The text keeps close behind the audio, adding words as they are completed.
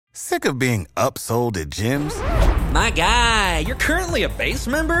Sick of being upsold at gyms? My guy, you're currently a base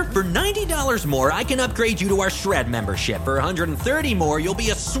member? For $90 more, I can upgrade you to our Shred membership. For $130 more, you'll be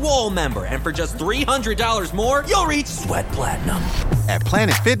a Swole member. And for just $300 more, you'll reach Sweat Platinum. At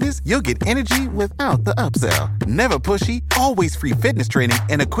Planet Fitness, you'll get energy without the upsell. Never pushy, always free fitness training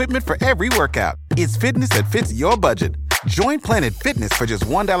and equipment for every workout. It's fitness that fits your budget. Join Planet Fitness for just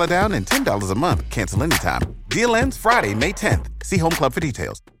 $1 down and $10 a month. Cancel anytime. Deal ends Friday, May 10th. See Home Club for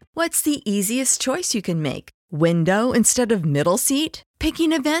details. What's the easiest choice you can make? Window instead of middle seat?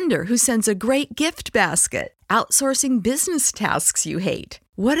 Picking a vendor who sends a great gift basket? Outsourcing business tasks you hate?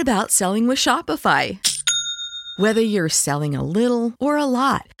 What about selling with Shopify? Whether you're selling a little or a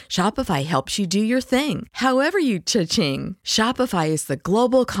lot, Shopify helps you do your thing, however you cha-ching. Shopify is the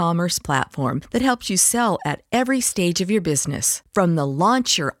global commerce platform that helps you sell at every stage of your business. From the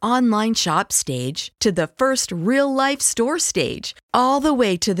launch your online shop stage to the first real-life store stage, all the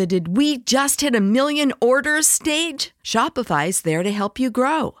way to the did we just hit 1 million orders stage. Shopify's there to help you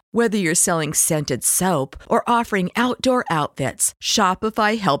grow. Whether you're selling scented soap or offering outdoor outfits,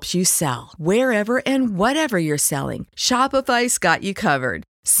 Shopify helps you sell. Wherever and whatever you're selling, Shopify's got you covered.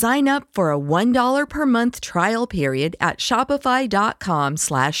 Sign up for a $1 per month trial period at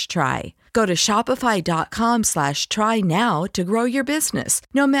shopify.com/try. Go to shopify.com/try now to grow your business,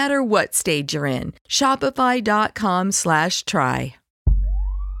 no matter what stage you're in. Shopify.com/try.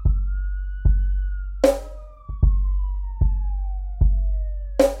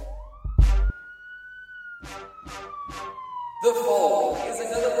 The Following is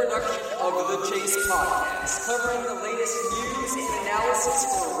another production of the Chase Podcast, covering the latest news and analysis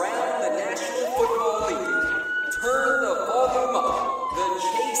from around the National Football League. Turn the volume up. The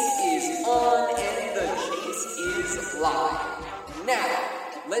chase is on and the chase is live. Now,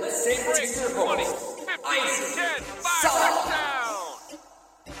 let's send to your host, Isaac Sala.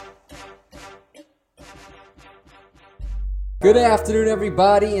 Good afternoon,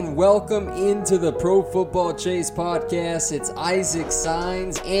 everybody, and welcome into the Pro Football Chase Podcast. It's Isaac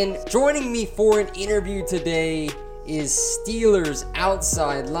Signs, and joining me for an interview today is Steelers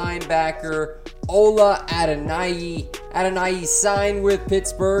outside linebacker Ola Adeniyi. Adeniyi signed with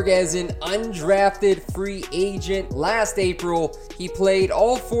Pittsburgh as an undrafted free agent last April. He played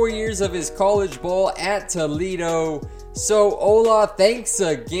all 4 years of his college ball at Toledo. So, Ola, thanks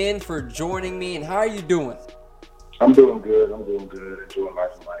again for joining me, and how are you doing? I'm doing good. Enjoying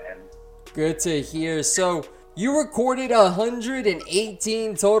life in Miami. Good to hear. So, you recorded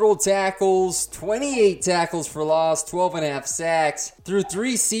 118 total tackles, 28 tackles for loss, 12.5 sacks through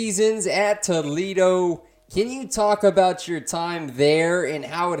 3 seasons at Toledo. Can you talk about your time there and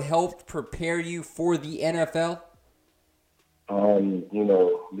how it helped prepare you for the NFL? Me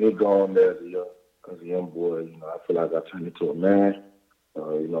going there as a young boy, I feel like I turned into a man.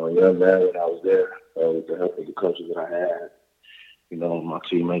 A young man when I was there, with the help of the coaches that I had, my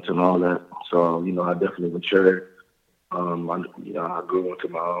teammates and all that. So, I definitely matured. I grew into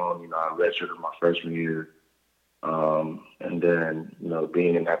my own. I redshirted my freshman year. And then,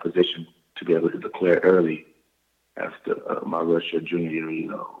 being in that position to be able to declare early after my redshirt junior year,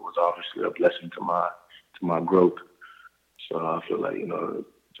 was obviously a blessing to my growth. So I feel like, it turned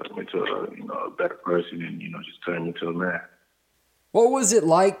me into a better person and, just turned me into a man. What was it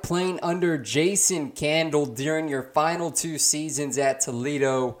like playing under Jason Candle during your final 2 seasons at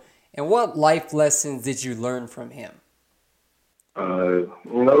Toledo, and what life lessons did you learn from him? It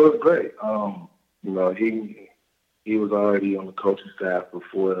was great. He was already on the coaching staff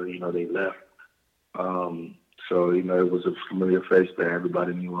before, they left. So, it was a familiar face that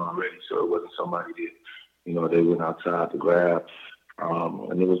everybody knew already, so it wasn't somebody that, they went outside to grab.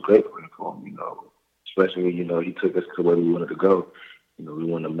 And it was great for him, especially, he took us to where we wanted to go. We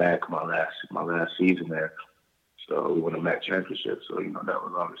won the MAC my last season there. So we won the MAC championship. So, that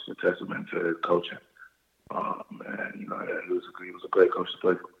was obviously a testament to his coaching. And, he was a great coach to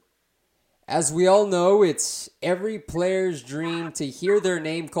play for. As we all know, it's every player's dream to hear their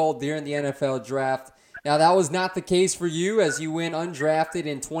name called during the NFL draft. Now, that was not the case for you as you went undrafted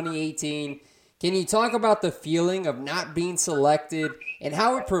in 2018. Can you talk about the feeling of not being selected and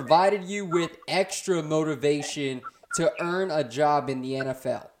how it provided you with extra motivation to earn a job in the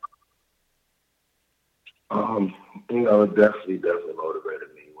NFL? It definitely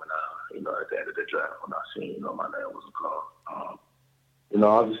motivated me when at the end of the draft when I seen, my name was called.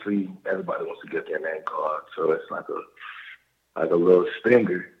 Obviously everybody wants to get their name called, so it's like a little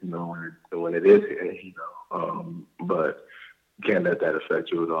stinger, when it is here, but you can't let that affect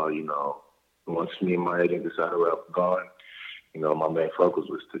you at all, Once me and my agent decided where I was going, my main focus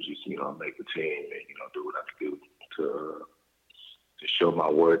was to just, make the team and, do what I could do to show my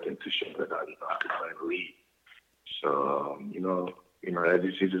worth and to show that I can play in the league. So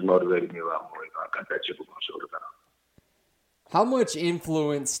it just motivated me a lot more. I got that chip on my shoulder now. How much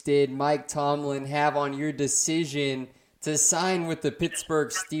influence did Mike Tomlin have on your decision to sign with the Pittsburgh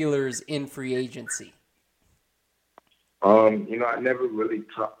Steelers in free agency? I never really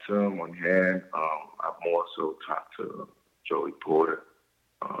talked to him on hand. I more so talked to Joey Porter,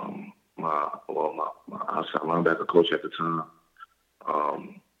 my outside linebacker coach at the time.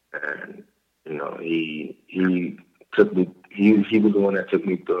 And he took me. He was the one that took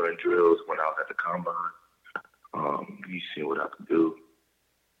me during drills when I was at the combine. He seen what I could do.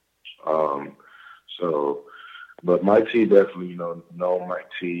 But Mike T definitely, know Mike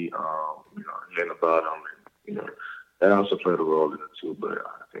T, hearing about him, and, that also played a role in it too. But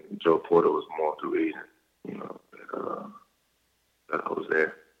I think Joe Porter was more the reason, that I was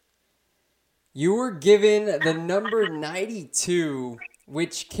there. You were given the number 92,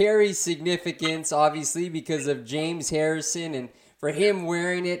 which carries significance, obviously, because of James Harrison and for him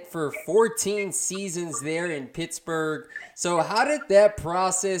wearing it for 14 seasons there in Pittsburgh. So how did that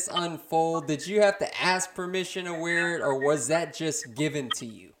process unfold? Did you have to ask permission to wear it, or was that just given to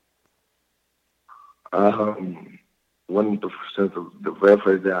you? Since the very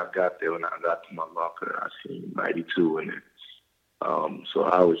first day I got there, when I got to my locker, I seen 92 in it. So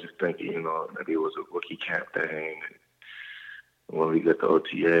I was just thinking, maybe it was a rookie camp thing. And when we get the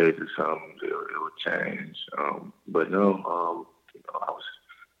OTAs or something, it would change. But no, I was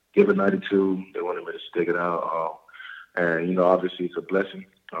given 92. They wanted me to stick it out. And, obviously it's a blessing.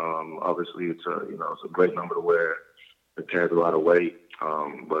 Obviously it's a great number to wear. It carries a lot of weight.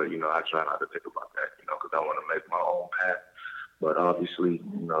 But, I try not to think about that, because I want to make my own path. But obviously,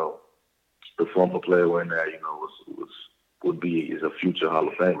 the former player wearing that, is a future Hall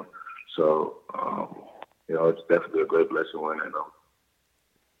of Famer. So, it's definitely a great blessing wearing that number.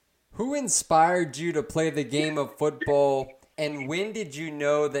 Who inspired you to play the game of football, and when did you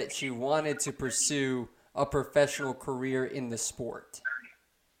know that you wanted to pursue a professional career in the sport?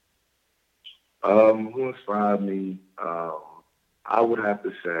 Who inspired me? I would have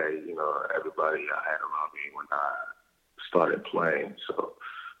to say, everybody I had around me when I started playing. So,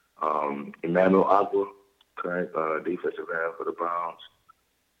 Emmanuel Agua, current defensive end for the Browns.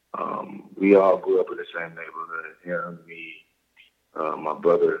 We all grew up in the same neighborhood. Him, me, my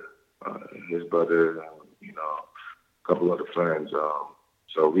brother, his brother, and, a couple other friends.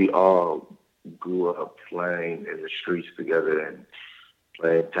 So we all grew up playing in the streets together and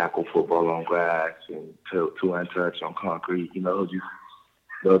playing tackle football on grass and two-hand touch on concrete, just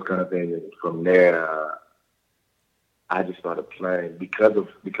those kind of things. And from there, I just started playing because of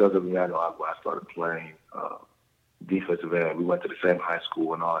Emmanuel Agua. I started playing defensive end. We went to the same high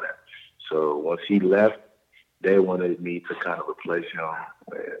school and all that. So once he left, they wanted me to kind of replace him,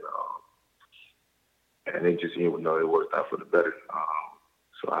 and they just it worked out for the better.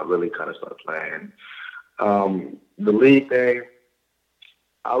 So I really kind of started playing. The league thing,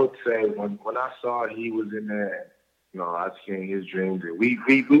 I would say when I saw he was in there, I was seeing his dreams, and we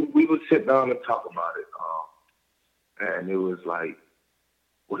would sit down and talk about it. And it was like,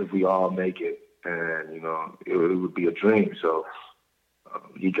 what if we all make it? And, it would be a dream. So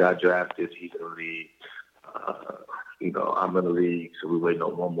he got drafted. He's in the league. I'm in the league. So we're waiting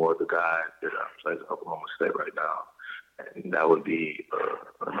on one more of the guys that plays at Oklahoma State right now. And that would be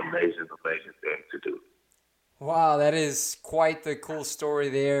an amazing thing to do. Wow, that is quite the cool story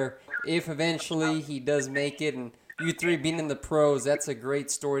there. If eventually he does make it, and you three being in the pros, that's a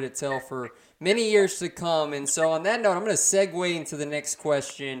great story to tell for many years to come. And so on that note, I'm going to segue into the next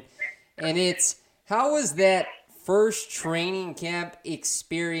question. And it's, how was that first training camp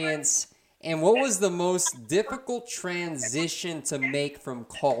experience, and what was the most difficult transition to make from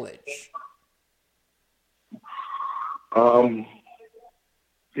college?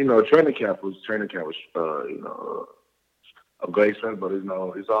 Training camp was a great experience, but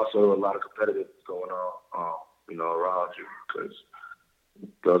it's also a lot of competitive going on, around you, because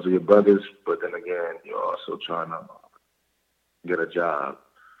those are your brothers, but then again, you're also trying to get a job.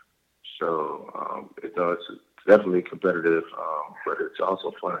 So it's definitely competitive, but it's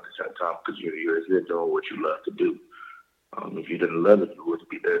also fun at the same time because you're here doing what you love to do. If you didn't love it, you wouldn't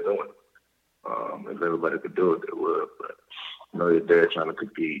be there doing it. If everybody could do it, they would. But you're there trying to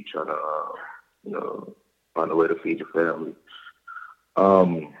compete, trying to find a way to feed your family.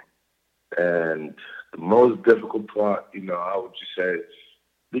 And the most difficult part, I would just say,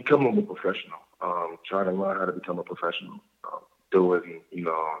 becoming a professional. Trying to learn how to become a professional. Doing,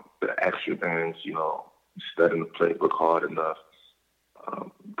 the extra things, studying the playbook hard enough,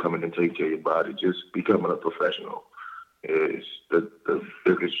 coming and taking care of your body, just becoming a professional. is the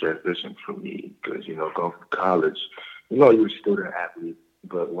biggest transition for me because, going from college, you're a student athlete,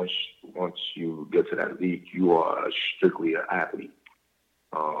 but once you get to that league, you are strictly an athlete.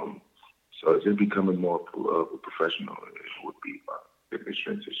 So just becoming more of a professional would be my biggest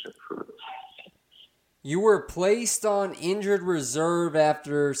transition for this. You were placed on injured reserve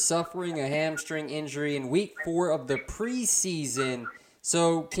after suffering a hamstring injury in week 4 of the preseason.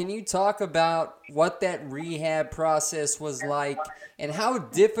 So can you talk about what that rehab process was like and how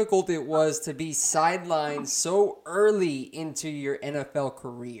difficult it was to be sidelined so early into your NFL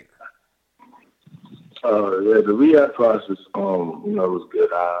career? The rehab process, was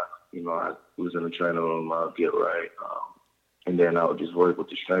good. I was in the training room, I'd get right. And then I would just work with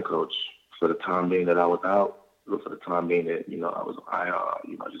the strength coach for the time being that I was out, for the time being that, I was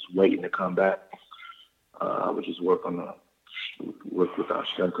just waiting to come back. I would just work with our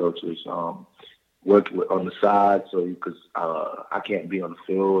strength coaches, work on the side, because I can't be on the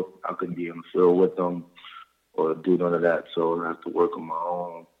field. I couldn't be on the field with them or do none of that. So I have to work on my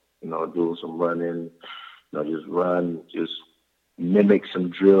own, do some running, just run, just mimic some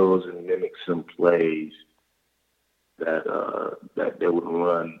drills and mimic some plays that they would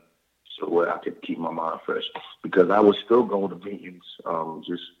run so where I could keep my mind fresh. Because I was still going to meetings,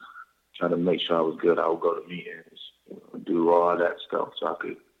 just trying to make sure I was good. I would go to meetings, do all that stuff so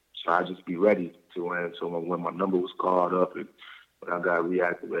I just be ready to win. So when my number was called up and when I got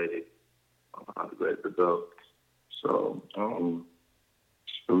reactivated, I was ready to go. So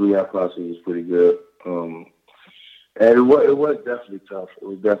the rehab process was pretty good. And it was definitely tough. It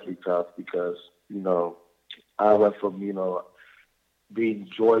was definitely tough because, I went from, being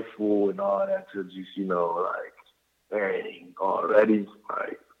joyful and all that to just, dang, already,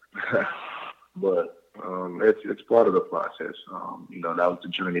 but it's part of the process. That was the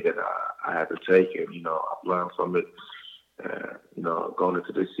journey that I had to take, and, I've learned from it. Going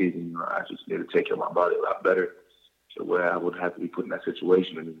into this season, I just need to take care of my body a lot better to where I wouldn't have to be put in that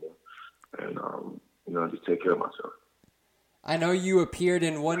situation anymore. And, just take care of myself. I know you appeared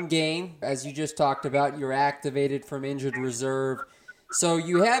in one game, as you just talked about. You're activated from injured reserve. So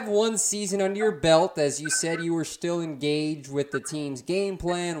you have one season under your belt. As you said, you were still engaged with the team's game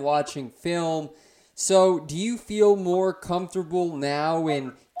plan, watching film. So do you feel more comfortable now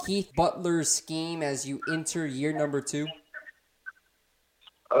in Keith Butler's scheme as you enter year number 2?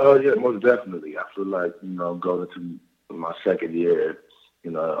 Yeah, most definitely. I feel like, going into my second year, I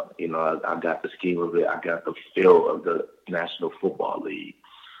got the scheme of it. I got the feel of the National Football League.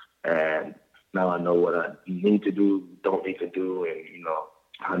 And now I know what I need to do, don't need to do, and,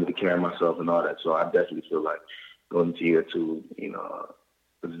 how I need to carry myself and all that. So I definitely feel like going into year 2,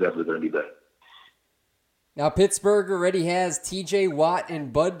 it's definitely going to be better. Now, Pittsburgh already has T.J. Watt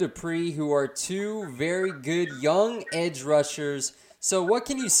and Bud Dupree, who are 2 very good young edge rushers. So what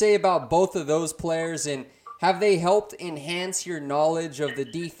can you say about both of those players, and have they helped enhance your knowledge of the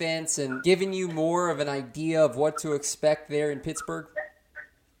defense and given you more of an idea of what to expect there in Pittsburgh?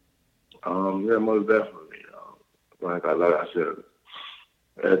 Yeah, most definitely. Like I said,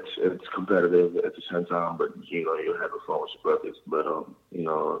 it's competitive at the same time, but you have a fun with your brothers. But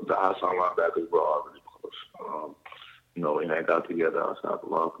the outside linebackers were all really close. We hang out together outside the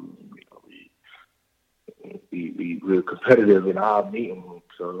locker room. We're competitive in our meeting room,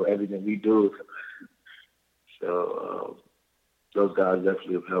 so everything we do. So those guys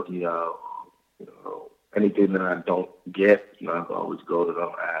definitely have helped me out. Anything that I don't get, I can always go to them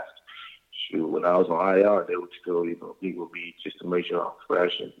and ask. Shoot, when I was on IR, they would still, meet with me just to make sure I'm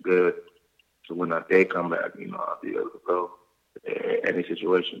fresh and good. So when they come back, I'll be able to go in any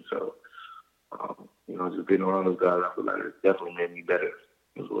situation. So, just being around those guys, I feel like it definitely made me better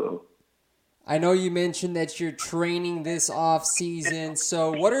as well. I know you mentioned that you're training this off season.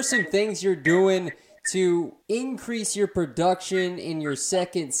 So what are some things you're doing to increase your production in your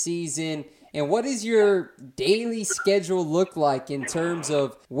second season? And what does your daily schedule look like in terms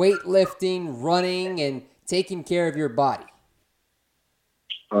of weightlifting, running, and taking care of your body?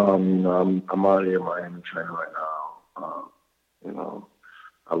 I'm out here in Miami training right now.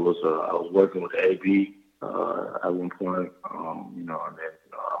 I was working with AB at one point, and then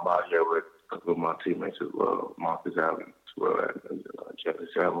I'm out here with a couple of my teammates as well, Marcus Allen as well as Jeffrey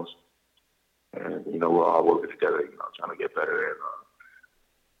Samuels. And, we're all working together, trying to get better.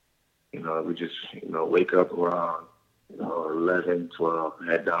 And, we just, wake up around, 11, 12,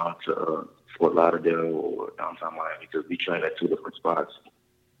 head down to Fort Lauderdale or downtown Miami because we train at 2 different spots.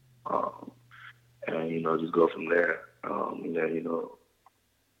 And, just go from there. And then,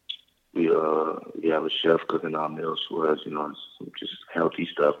 we have a chef cooking our meals for us, some just healthy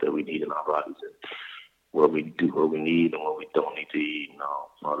stuff that we need in our bodies. what we need and what we don't need to eat,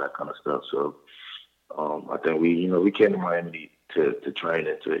 all that kind of stuff. So I think we came to Miami to train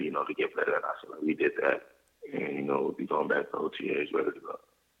and to get better, and I feel like we did that. And we'll be going back to OTAs ready to go.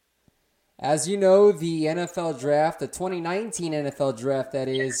 As you know, the NFL draft, the 2019 NFL draft, that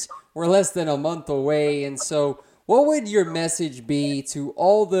is, we're less than a month away. And so what would your message be to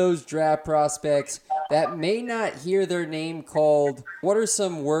all those draft prospects that may not hear their name called? What are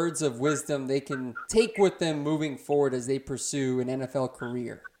some words of wisdom they can take with them moving forward as they pursue an NFL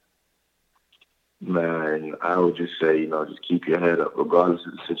career? Man, I would just say, just keep your head up regardless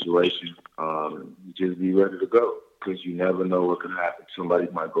of the situation. Just be ready to go, because you never know what can happen. Somebody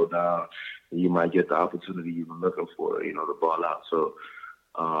might go down and you might get the opportunity you've been looking for, to ball out. So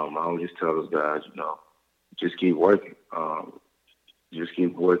I would just tell those guys, just keep working. Just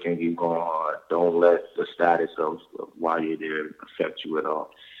keep working, keep going hard. Don't let the status of why you're there affect you at all.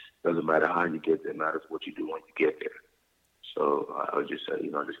 Doesn't matter how you get there, it matters what you do when you get there. So I would just say,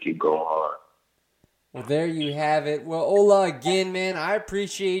 just keep going hard. Well, there you have it. Well, Ola, again, man, I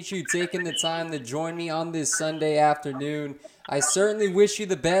appreciate you taking the time to join me on this Sunday afternoon. I certainly wish you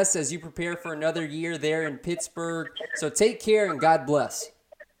the best as you prepare for another year there in Pittsburgh. So take care and God bless.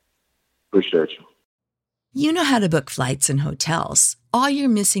 Appreciate you. You know how to book flights and hotels. All you're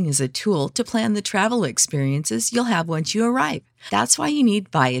missing is a tool to plan the travel experiences you'll have once you arrive. That's why you need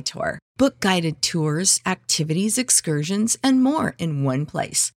Viator. Book guided tours, activities, excursions, and more in one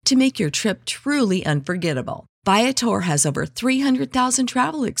place to make your trip truly unforgettable. Viator has over 300,000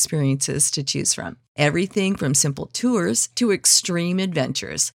 travel experiences to choose from. Everything from simple tours to extreme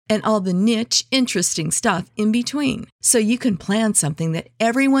adventures and all the niche, interesting stuff in between. So you can plan something that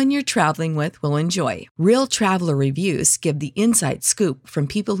everyone you're traveling with will enjoy. Real traveler reviews give the inside scoop from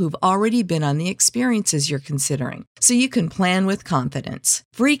people who've already been on the experiences you're considering. So you can plan with confidence.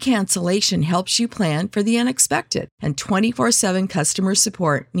 Free cancellation helps you plan for the unexpected. And 24/7 customer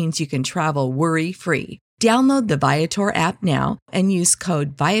support means you can travel worry-free. Download the Viator app now and use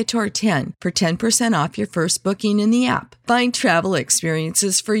code Viator10 for 10% off your first booking in the app. Find travel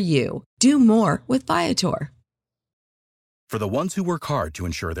experiences for you. Do more with Viator. For the ones who work hard to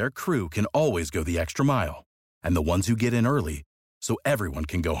ensure their crew can always go the extra mile, and the ones who get in early so everyone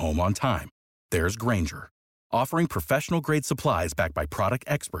can go home on time, there's Grainger, offering professional-grade supplies backed by product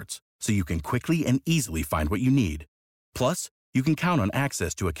experts so you can quickly and easily find what you need. Plus, you can count on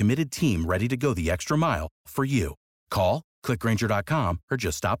access to a committed team ready to go the extra mile for you. Call, click Grainger.com, or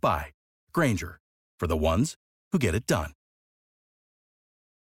just stop by. Grainger, for the ones who get it done.